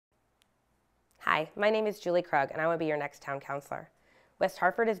Hi, my name is Julie Krug, and I will be your next town councilor. West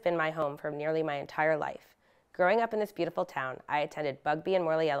Hartford has been my home for nearly my entire life. Growing up in this beautiful town, I attended Bugbee and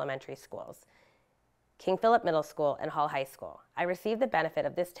Morley Elementary Schools, King Philip Middle School, and Hall High School. I received the benefit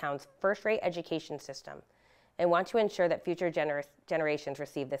of this town's first-rate education system and want to ensure that future generations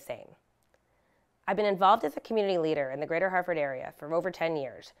receive the same. I've been involved as a community leader in the Greater Hartford area for over 10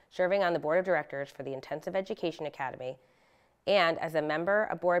 years, serving on the board of directors for the Intensive Education Academy and as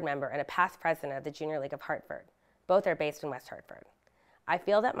a board member, and a past president of the Junior League of Hartford. Both are based in West Hartford. I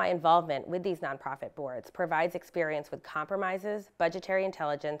feel that my involvement with these nonprofit boards provides experience with compromises, budgetary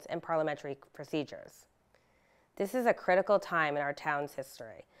intelligence, and parliamentary procedures. This is a critical time in our town's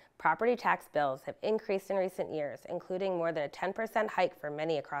history. Property tax bills have increased in recent years, including more than a 10% hike for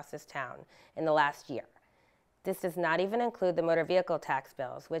many across this town in the last year. This does not even include the motor vehicle tax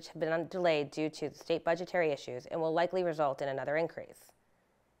bills, which have been delayed due to state budgetary issues and will likely result in another increase.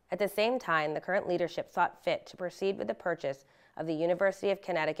 At the same time, the current leadership thought fit to proceed with the purchase of the University of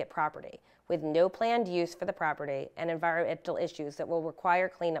Connecticut property, with no planned use for the property and environmental issues that will require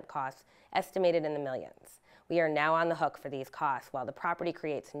cleanup costs estimated in the millions. We are now on the hook for these costs while the property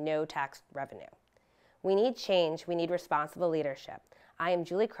creates no tax revenue. We need change, we need responsible leadership. I am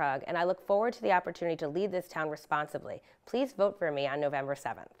Julie Krug, and I look forward to the opportunity to lead this town responsibly. Please vote for me on November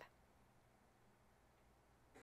 7th.